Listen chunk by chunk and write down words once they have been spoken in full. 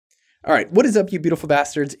All right, what is up, you beautiful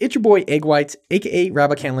bastards? It's your boy Egg Whites, aka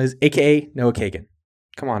Rabbi Canliz, aka Noah Kagan.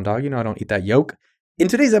 Come on, dog, you know I don't eat that yolk. In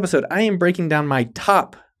today's episode, I am breaking down my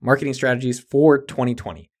top marketing strategies for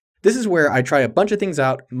 2020. This is where I try a bunch of things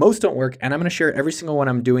out, most don't work, and I'm going to share every single one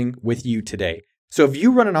I'm doing with you today. So if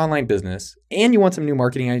you run an online business and you want some new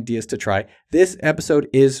marketing ideas to try, this episode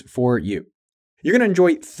is for you. You're going to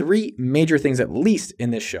enjoy three major things at least in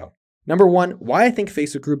this show. Number one, why I think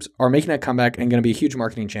Facebook groups are making a comeback and going to be a huge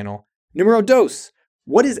marketing channel. Numero dos,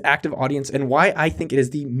 what is active audience and why I think it is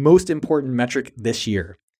the most important metric this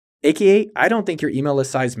year. AKA, I don't think your email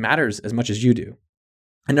list size matters as much as you do.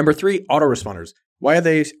 And number three, autoresponders, why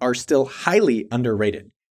they are still highly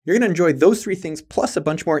underrated. You're going to enjoy those three things plus a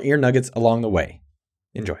bunch more ear nuggets along the way.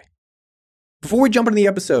 Enjoy. Before we jump into the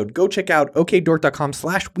episode, go check out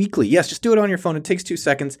okdork.com/weekly. Yes, just do it on your phone. It takes 2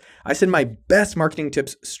 seconds. I send my best marketing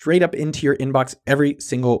tips straight up into your inbox every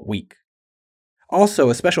single week. Also,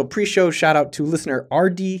 a special pre-show shout out to listener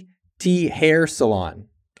RDT Hair Salon.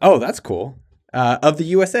 Oh, that's cool. Of the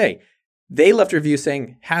USA. They left a review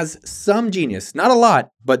saying, has some genius. Not a lot,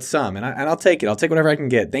 but some. And I'll take it. I'll take whatever I can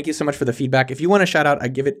get. Thank you so much for the feedback. If you want a shout out, I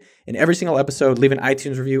give it in every single episode. Leave an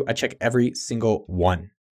iTunes review. I check every single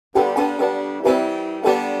one.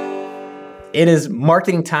 It is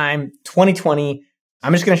marketing time 2020.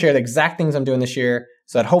 I'm just going to share the exact things I'm doing this year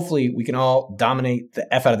so that hopefully we can all dominate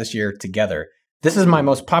the F out of this year together. This is my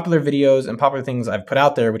most popular videos and popular things I've put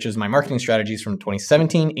out there, which is my marketing strategies from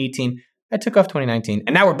 2017, 18. I took off 2019,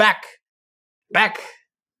 and now we're back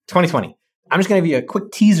 2020. I'm just going to give you a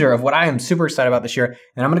quick teaser of what I am super excited about this year,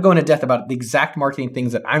 and I'm going to go into depth about the exact marketing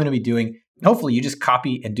things that I'm going to be doing. And hopefully you just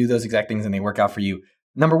copy and do those exact things and they work out for you.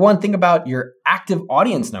 Number one, think about your active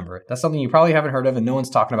audience number. That's something you probably haven't heard of and no one's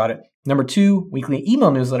talking about it. Number two, weekly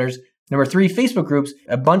email newsletters. Number three, Facebook groups.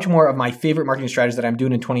 A bunch more of my favorite marketing strategies that I'm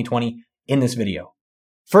doing in 2020 in this video.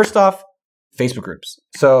 First off, Facebook groups.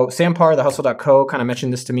 So Sam Parr, thehustle.co, kind of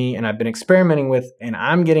mentioned this to me and I've been experimenting with, and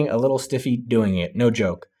I'm getting a little stiffy doing it. No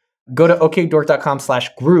joke. Go to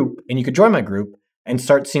okdork.com/group and you could join my group and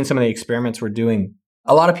start seeing some of the experiments we're doing.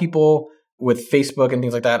 A lot of people with Facebook and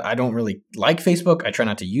things like that, I don't really like Facebook. I try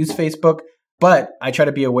not to use Facebook, but I try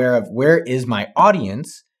to be aware of where is my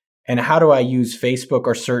audience and how do I use Facebook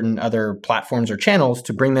or certain other platforms or channels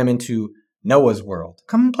to bring them into Noah's world.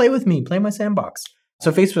 Come and play with me, play my sandbox.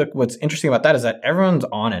 So Facebook, what's interesting about that is that everyone's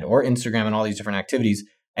on it, or Instagram and all these different activities,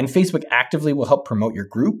 and Facebook actively will help promote your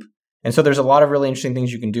group. And so there's a lot of really interesting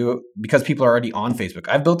things you can do because people are already on Facebook.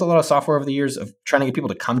 I've built a lot of software over the years of trying to get people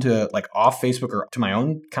to come to like off Facebook or to my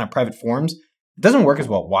own kind of private forums. It doesn't work as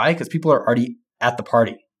well. Why? Because people are already at the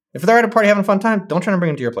party. If they're at a party having a fun time, don't try to bring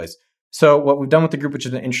them to your place. So what we've done with the group, which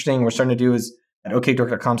is interesting, we're starting to do is at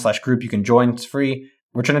okdork.com/group, you can join, it's free.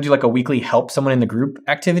 We're trying to do like a weekly help someone in the group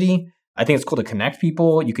activity. I think it's cool to connect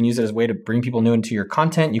people. You can use it as a way to bring people new into your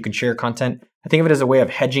content. You can share content. I think of it as a way of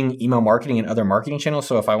hedging email marketing and other marketing channels.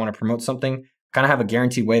 So if I want to promote something, kind of have a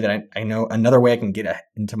guaranteed way that I know another way I can get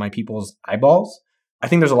into my people's eyeballs. I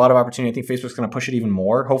think there's a lot of opportunity. I think Facebook's going to push it even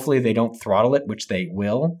more. Hopefully they don't throttle it, which they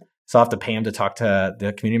will. So I'll have to pay them to talk to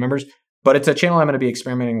the community members. But it's a channel I'm going to be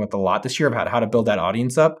experimenting with a lot this year about how to build that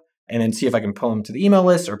audience up and then see if I can pull them to the email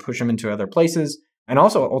list or push them into other places. And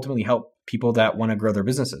also ultimately help people that want to grow their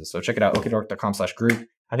businesses. So check it out, okdork.com/group.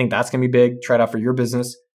 I think that's going to be big. Try it out for your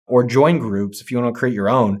business or join groups if you want to create your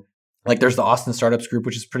own. Like there's the Austin Startups group,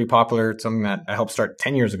 which is pretty popular. It's something that I helped start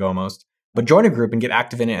 10 years ago almost. But join a group and get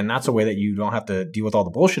active in it. And that's a way that you don't have to deal with all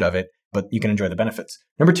the bullshit of it, but you can enjoy the benefits.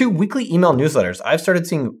 Number two, weekly email newsletters. I've started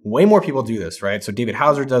seeing way more people do this, right? So David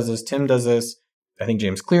Hauser does this. Tim does this. I think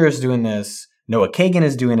James Clear is doing this. Noah Kagan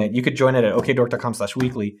is doing it. You could join it at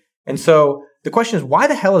okdork.com/weekly. And so the question is, why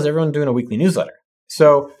the hell is everyone doing a weekly newsletter?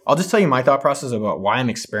 So I'll just tell you my thought process about why I'm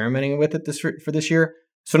experimenting with it for this year.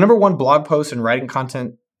 So number one, blog posts and writing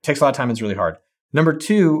content takes a lot of time. It's really hard. Number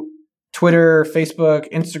two, Twitter, Facebook,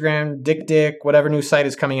 Instagram, Dick, whatever new site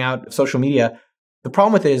is coming out, social media. The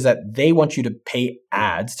problem with it is that they want you to pay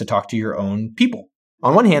ads to talk to your own people.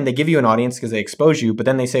 On one hand, they give you an audience because they expose you, but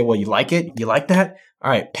then they say, well, you like it? You like that?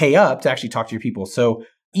 All right, pay up to actually talk to your people. So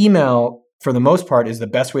email, for the most part, is the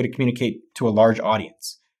best way to communicate to a large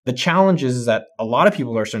audience. The challenge is that a lot of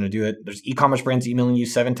people are starting to do it. There's e-commerce brands emailing you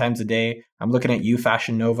 7 times a day. I'm looking at you,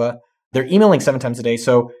 Fashion Nova. They're emailing 7 times a day.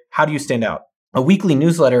 So how do you stand out? A weekly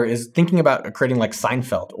newsletter is thinking about creating like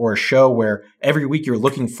Seinfeld or a show where every week you're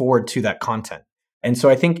looking forward to that content. And so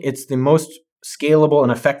I think it's the most scalable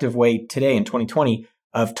and effective way today in 2020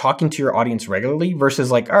 of talking to your audience regularly versus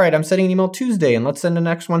like, all right, I'm sending an email Tuesday and let's send the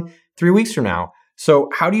next one 3 weeks from now. So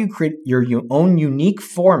how do you create your own unique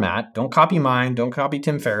format? Don't copy mine. Don't copy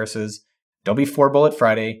Tim Ferriss's. Don't be 4 Bullet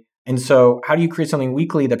Friday. And so how do you create something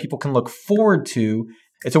weekly that people can look forward to?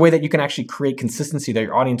 It's a way that you can actually create consistency that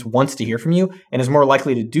your audience wants to hear from you and is more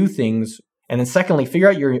likely to do things. And then secondly, figure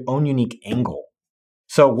out your own unique angle.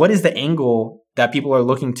 So what is the angle that people are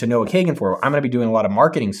looking to Noah Kagan for? I'm going to be doing a lot of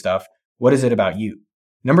marketing stuff. What is it about you?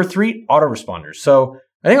 Number 3, autoresponders. So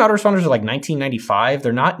I think autoresponders are like 1995.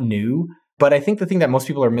 They're not new, but I think the thing that most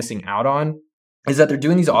people are missing out on is that they're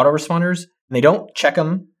doing these autoresponders and they don't check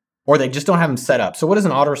them or they just don't have them set up. So what is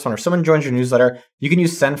an autoresponder? Someone joins your newsletter. You can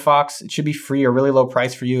use SendFox. It should be free or really low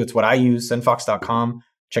price for you. It's what I use, sendfox.com.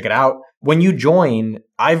 Check it out. When you join,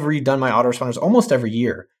 I've redone my autoresponders almost every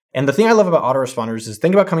year. And the thing I love about autoresponders is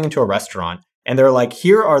think about coming into a restaurant and they're like,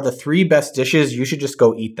 here are the 3 best dishes. You should just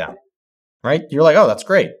go eat them, right? You're like, oh, that's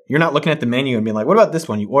great. You're not looking at the menu and being like, what about this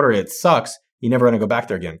one? You order it. It sucks. You never want to go back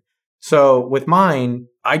there again. So with mine,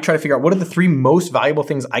 I try to figure out what are the 3 most valuable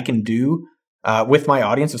things I can do with my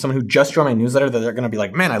audience of someone who just joined my newsletter that they're going to be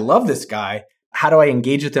like, man, I love this guy. How do I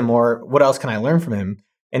engage with him more? What else can I learn from him?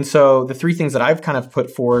 And so the 3 things that I've kind of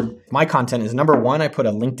put forward my content is number 1, I put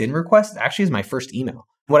a LinkedIn request. Actually, is my first email.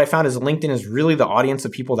 What I found is LinkedIn is really the audience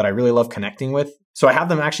of people that I really love connecting with. So I have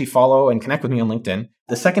them actually follow and connect with me on LinkedIn.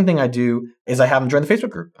 The second thing I do is I have them join the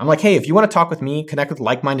Facebook group. I'm like, hey, if you want to talk with me, connect with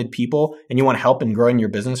like-minded people, and you want to help in growing your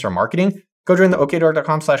business or marketing, go join the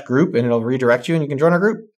okdork.com/group and it'll redirect you and you can join our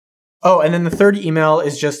group. Oh, and then the third email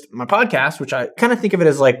is just my podcast, which I kind of think of it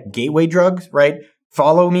as like gateway drugs, right?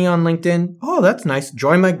 Follow me on LinkedIn. Oh, that's nice.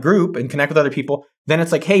 Join my group and connect with other people. Then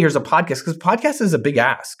it's like, hey, here's a podcast. Because podcast is a big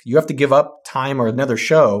ask. You have to give up time or another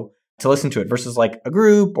show to listen to it versus like a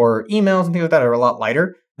group or emails and things like that are a lot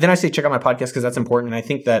lighter. Then I say check out my podcast because that's important. And I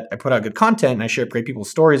think that I put out good content and I share great people's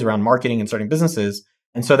stories around marketing and starting businesses.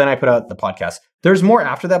 And so then I put out the podcast. There's more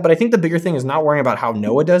after that, but I think the bigger thing is not worrying about how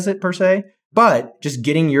Noah does it per se, but just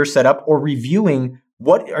getting your setup or reviewing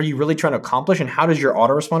what are you really trying to accomplish and how does your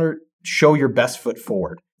autoresponder show your best foot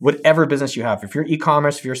forward. Whatever business you have, if you're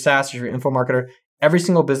e-commerce, if you're SaaS, if you're an info marketer, every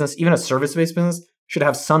single business, even a service-based business, should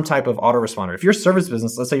have some type of autoresponder. If you're a service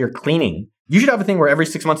business, let's say you're cleaning, you should have a thing where every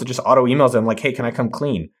 6 months it just auto emails them like, hey, can I come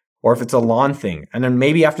clean? Or if it's a lawn thing. And then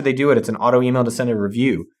maybe after they do it, it's an auto email to send a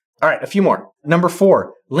review. All right, a few more. Number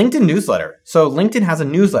 4, LinkedIn newsletter. So LinkedIn has a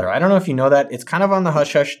newsletter. I don't know if you know that. It's kind of on the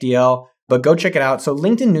hush hush DL, but go check it out. So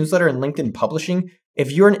LinkedIn newsletter and LinkedIn publishing,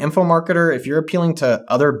 if you're an info marketer, if you're appealing to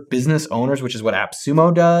other business owners, which is what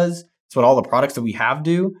AppSumo does, it's what all the products that we have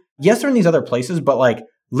do. Yes, they're in these other places, but like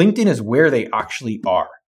LinkedIn is where they actually are,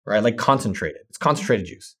 right? Like concentrated. It's concentrated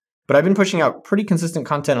juice. But I've been pushing out pretty consistent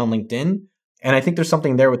content on LinkedIn. And I think there's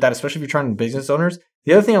something there with that, especially if you're trying to business owners.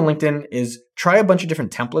 The other thing on LinkedIn is try a bunch of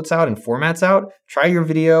different templates out and formats out. Try your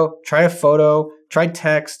video, try a photo, try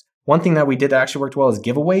text. One thing that we did that actually worked well is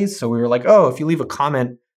giveaways. So we were like, oh, if you leave a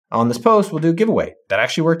comment on this post, we'll do a giveaway. That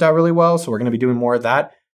actually worked out really well. So we're going to be doing more of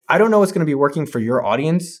that. I don't know what's going to be working for your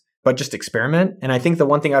audience, but just experiment. And I think the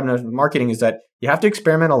one thing I've noticed with marketing is that you have to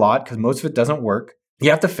experiment a lot because most of it doesn't work.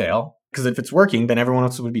 You have to fail because if it's working, then everyone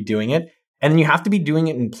else would be doing it. And then you have to be doing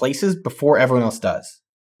it in places before everyone else does.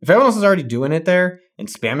 If everyone else is already doing it there and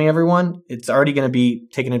spamming everyone, it's already going to be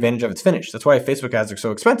taken advantage of. It's finished. That's why Facebook ads are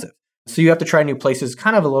so expensive. So you have to try new places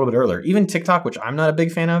kind of a little bit earlier. Even TikTok, which I'm not a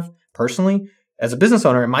big fan of personally, as a business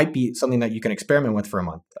owner, it might be something that you can experiment with for a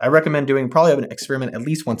month. I recommend doing probably an experiment at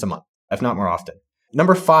least once a month, if not more often.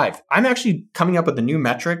 Number 5, I'm actually coming up with a new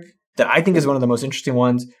metric that I think is one of the most interesting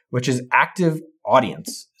ones, which is active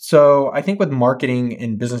audience. So I think with marketing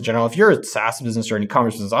and business in general, if you're a SaaS business or an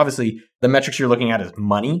e-commerce business, obviously the metrics you're looking at is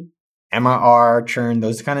money, MRR, churn,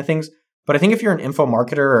 those kind of things. But I think if you're an info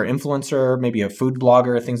marketer or influencer, maybe a food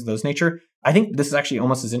blogger, things of those nature, I think this is actually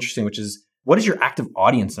almost as interesting, which is what is your active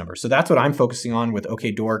audience number? So that's what I'm focusing on with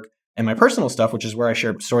OkDork and my personal stuff, which is where I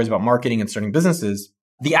share stories about marketing and starting businesses.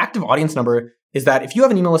 The active audience number is that if you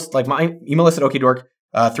have an email list, like my email list at OkDork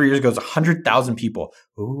 3 years ago was 100,000 people.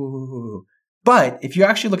 Ooh. But if you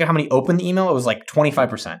actually look at how many opened the email, it was like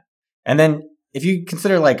 25%. And then if you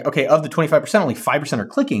consider like, okay, of the 25%, only 5% are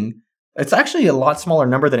clicking, it's actually a lot smaller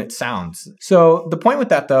number than it sounds. So the point with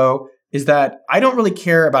that though, is that I don't really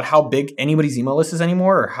care about how big anybody's email list is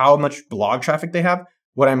anymore or how much blog traffic they have.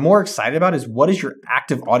 What I'm more excited about is what is your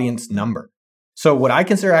active audience number? So what I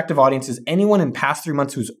consider active audience is anyone in past 3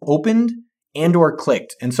 months who's opened and or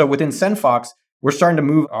clicked. And so within SendFox, we're starting to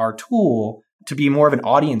move our tool to be more of an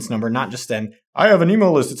audience number, not just an, I have an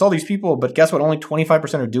email list, it's all these people, but guess what? Only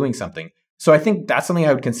 25% are doing something. So I think that's something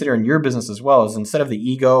I would consider in your business as well, is instead of the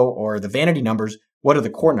ego or the vanity numbers, what are the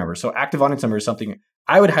core numbers? So active audience number is something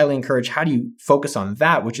I would highly encourage. How do you focus on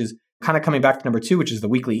that? Which is kind of coming back to number 2, which is the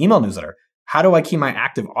weekly email newsletter. How do I keep my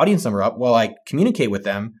active audience number up while I communicate with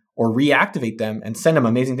them or reactivate them and send them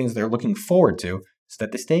amazing things they're looking forward to? so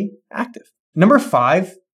that they stay active. Number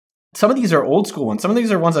 5, some of these are old school ones. Some of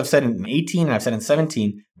these are ones I've said in 18 and I've said in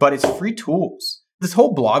 17, but it's free tools. This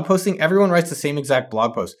whole blog posting, everyone writes the same exact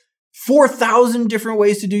blog post. 4,000 different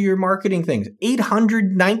ways to do your marketing things.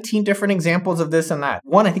 819 different examples of this and that.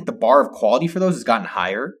 One, I think the bar of quality for those has gotten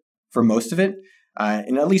higher for most of it.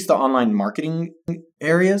 In at least the online marketing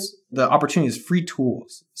areas, the opportunity is free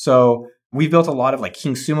tools. So we've built a lot of like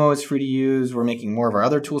King Sumo is free to use. We're making more of our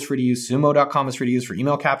other tools free to use. Sumo.com is free to use for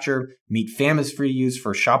email capture. MeetFam is free to use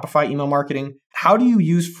for Shopify email marketing. How do you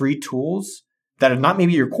use free tools that are not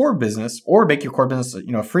maybe your core business or make your core business, a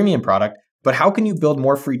freemium product, but how can you build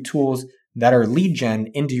more free tools that are lead gen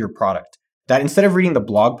into your product? That instead of reading the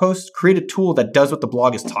blog post, create a tool that does what the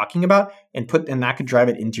blog is talking about and that could drive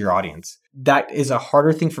it into your audience. That is a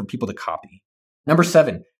harder thing for people to copy. Number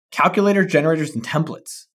 7, calculator generators and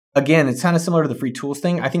templates. Again, it's kind of similar to the free tools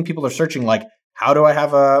thing. I think people are searching like, how do I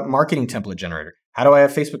have a marketing template generator? How do I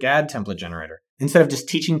have Facebook ad template generator? Instead of just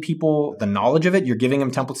teaching people the knowledge of it, you're giving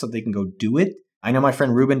them templates so they can go do it. I know my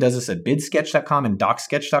friend Ruben does this at bidsketch.com and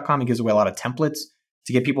docsketch.com. He gives away a lot of templates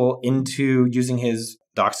to get people into using his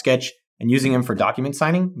DocSketch and using them for document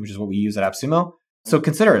signing, which is what we use at AppSumo. So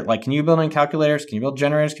consider it. Like, can you build in calculators? Can you build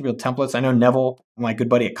generators? Can you build templates? I know Neville, my good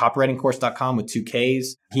buddy at copywritingcourse.com with 2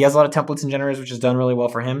 Ks. He has a lot of templates and generators, which has done really well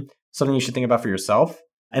for him. Something you should think about for yourself.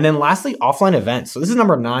 And then lastly, offline events. So this is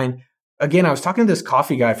number 9. Again, I was talking to this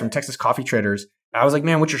coffee guy from Texas Coffee Traders. I was like,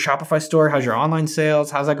 man, what's your Shopify store? How's your online sales?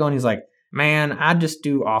 How's that going? He's like, man, I just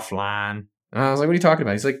do offline. And I was like, what are you talking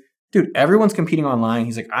about? He's like, dude, everyone's competing online.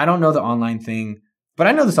 He's like, I don't know the online thing, but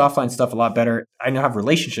I know this offline stuff a lot better. I know I have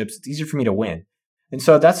relationships. It's easier for me to win. And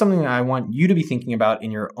so that's something that I want you to be thinking about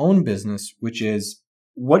in your own business, which is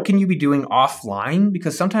what can you be doing offline?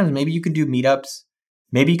 Because sometimes maybe you can do meetups.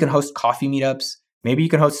 Maybe you can host coffee meetups. Maybe you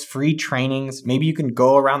can host free trainings. Maybe you can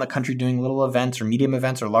go around the country doing little events or medium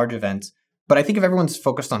events or large events. But I think if everyone's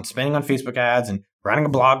focused on spending on Facebook ads and writing a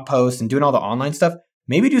blog post and doing all the online stuff,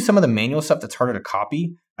 maybe do some of the manual stuff that's harder to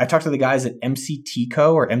copy. I talked to the guys at MCT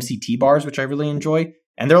Co. or MCT Bars, which I really enjoy.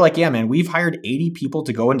 And they're like, yeah, man, we've hired 80 people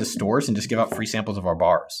to go into stores and just give out free samples of our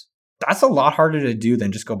bars. That's a lot harder to do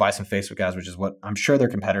than just go buy some Facebook ads, which is what I'm sure their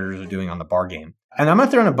competitors are doing on the bar game. And I'm going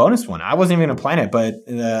to throw in a bonus one. I wasn't even going to plan it, but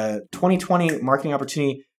the 2020 marketing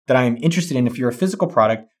opportunity that I'm interested in, if you're a physical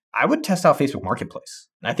product, I would test out Facebook Marketplace.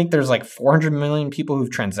 And I think there's like 400 million people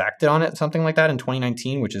who've transacted on it, something like that in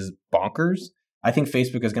 2019, which is bonkers. I think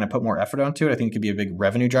Facebook is going to put more effort onto it. I think it could be a big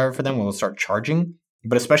revenue driver for them when they'll start charging.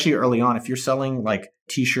 But especially early on, if you're selling like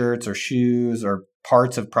t-shirts or shoes or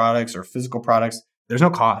parts of products or physical products, there's no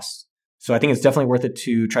cost. So I think it's definitely worth it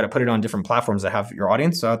to try to put it on different platforms that have your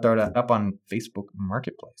audience. So I'll throw that up on Facebook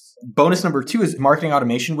Marketplace. Bonus number 2 is marketing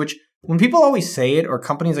automation, which when people always say it, or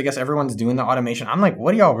companies, I guess everyone's doing the automation, I'm like,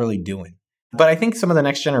 what are y'all really doing? But I think some of the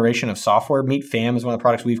next generation of software, MeetFam is one of the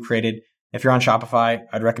products we've created. If you're on Shopify,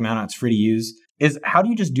 I'd recommend it. It's free to use. Is how do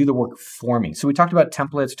you just do the work for me? So we talked about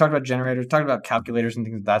templates, we talked about generators, we talked about calculators and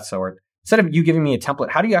things of that sort. Instead of you giving me a template,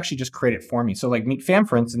 how do you actually just create it for me? So like MeetFam,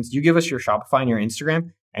 for instance, you give us your Shopify and your Instagram,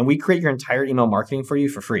 and we create your entire email marketing for you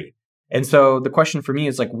for free. And so the question for me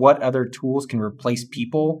is like, what other tools can replace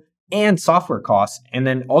people and software costs, and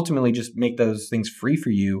then ultimately just make those things free for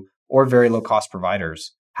you or very low cost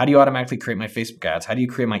providers? How do you automatically create my Facebook ads? How do you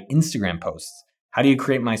create my Instagram posts? How do you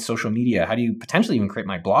create my social media? How do you potentially even create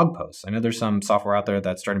my blog posts? I know there's some software out there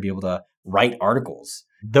that's starting to be able to write articles.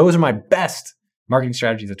 Those are my best marketing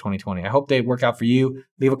strategies of 2020. I hope they work out for you.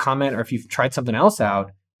 Leave a comment, or if you've tried something else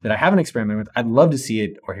out that I haven't experimented with, I'd love to see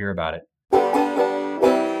it or hear about it.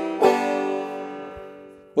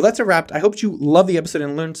 Well, that's a wrap. I hope you love the episode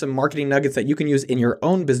and learned some marketing nuggets that you can use in your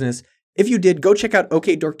own business. If you did, go check out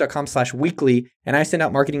okdork.com/weekly, and I send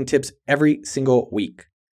out marketing tips every single week.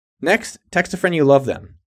 Next, text a friend you love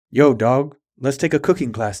them. Yo, dog, let's take a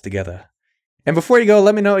cooking class together. And before you go,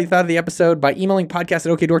 let me know what you thought of the episode by emailing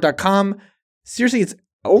podcast@okdork.com. Seriously, it's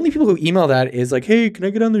only people who email that is like, hey, can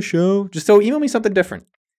I get on the show? Just so email me something different.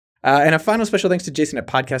 And a final special thanks to Jason at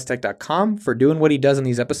podcasttech.com for doing what he does in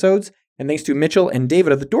these episodes. And thanks to Mitchell and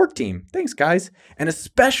David of the Dork team. Thanks, guys. And a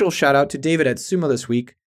special shout out to David at Sumo this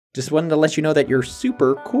week. Just wanted to let you know that you're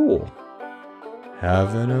super cool.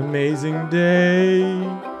 Have an amazing day.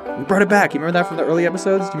 We brought it back. You remember that from the early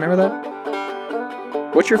episodes? Do you remember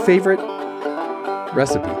that? What's your favorite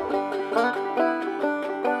recipe?